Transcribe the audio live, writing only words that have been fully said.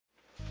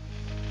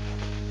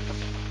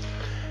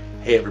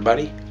Hey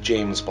everybody,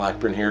 James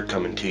Blackburn here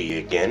coming to you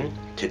again.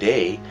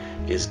 Today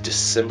is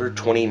December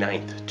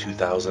 29th,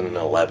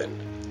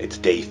 2011. It's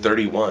day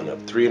 31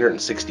 of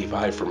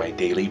 365 for my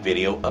daily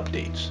video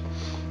updates.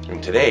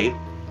 And today,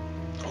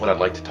 what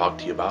I'd like to talk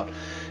to you about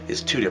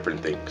is two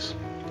different things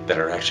that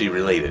are actually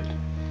related.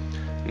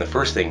 And the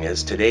first thing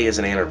is, today is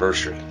an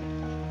anniversary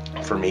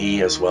for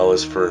me as well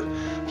as for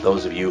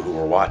those of you who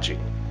are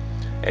watching.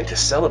 And to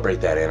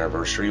celebrate that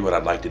anniversary, what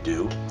I'd like to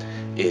do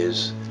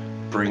is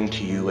bring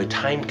to you a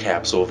time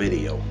capsule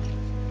video,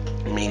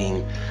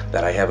 meaning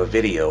that I have a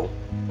video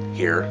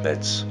here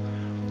that's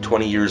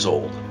 20 years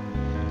old.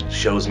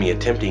 Shows me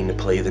attempting to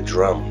play the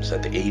drums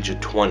at the age of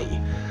 20.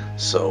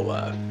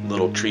 So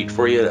little treat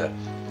for you to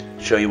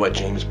show you what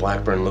James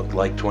Blackburn looked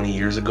like 20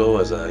 years ago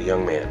as a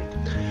young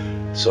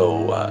man.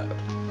 So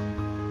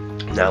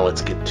now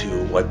let's get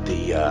to what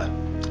the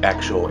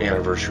actual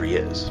anniversary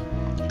is.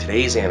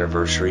 Today's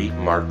anniversary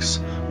marks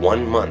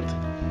 1 month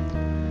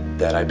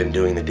that I've been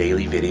doing the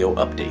daily video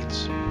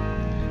updates.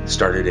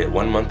 Started it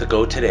 1 month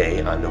ago today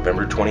on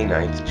November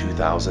 29th,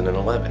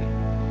 2011.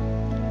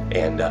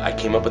 And I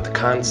came up with the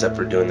concept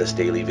for doing this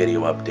daily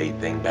video update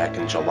thing back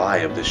in July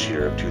of this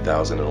year of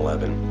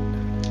 2011.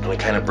 And I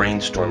kind of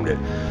brainstormed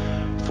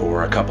it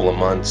for a couple of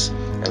months,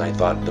 and I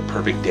thought the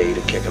perfect day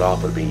to kick it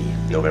off would be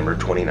November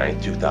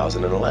 29th,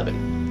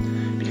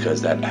 2011,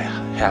 because that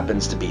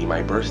happens to be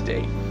my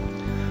birthday.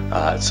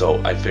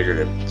 So I figured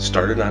it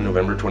started on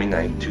November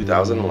 29th,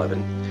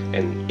 2011,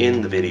 and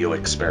in the video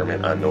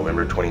experiment on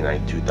November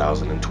 29th,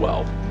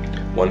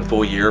 2012. 1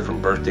 full year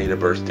from birthday to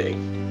birthday.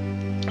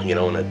 You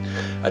know, an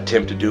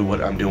attempt to do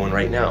what I'm doing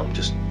right now.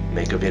 Just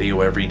make a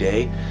video every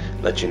day,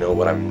 let you know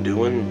what I'm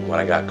doing,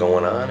 what I got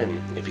going on,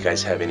 and if you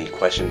guys have any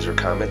questions or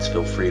comments,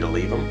 feel free to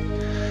leave them.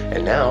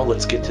 And now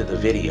let's get to the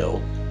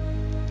video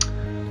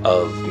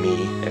of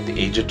me at the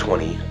age of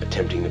 20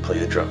 attempting to play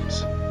the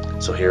drums.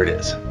 So here it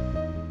is.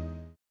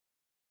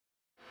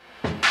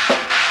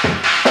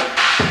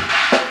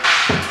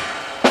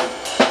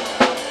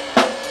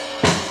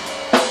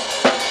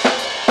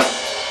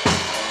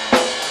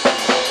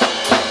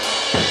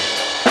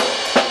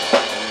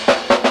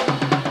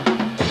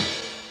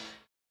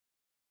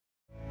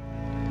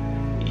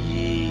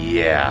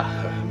 Yeah,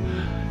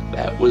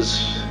 that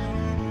was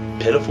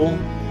pitiful,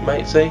 you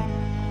might say.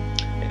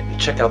 And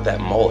check out that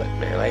mullet,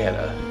 man. I had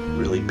a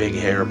really big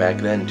hair back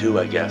then too,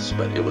 I guess,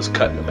 but it was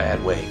cut in a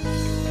bad way.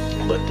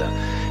 But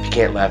if you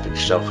can't laugh at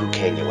yourself, who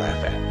can you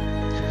laugh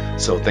at?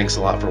 So thanks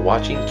a lot for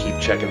watching. Keep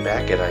checking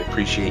back, and I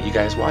appreciate you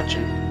guys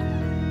watching.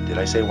 Did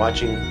I say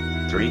watching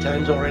 3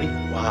 times already?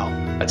 Wow,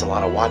 that's a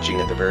lot of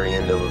watching at the very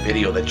end of a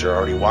video that you're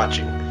already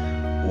watching.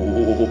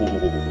 Ooh.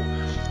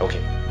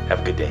 Okay, have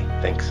a good day.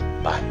 Thanks.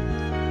 Bye.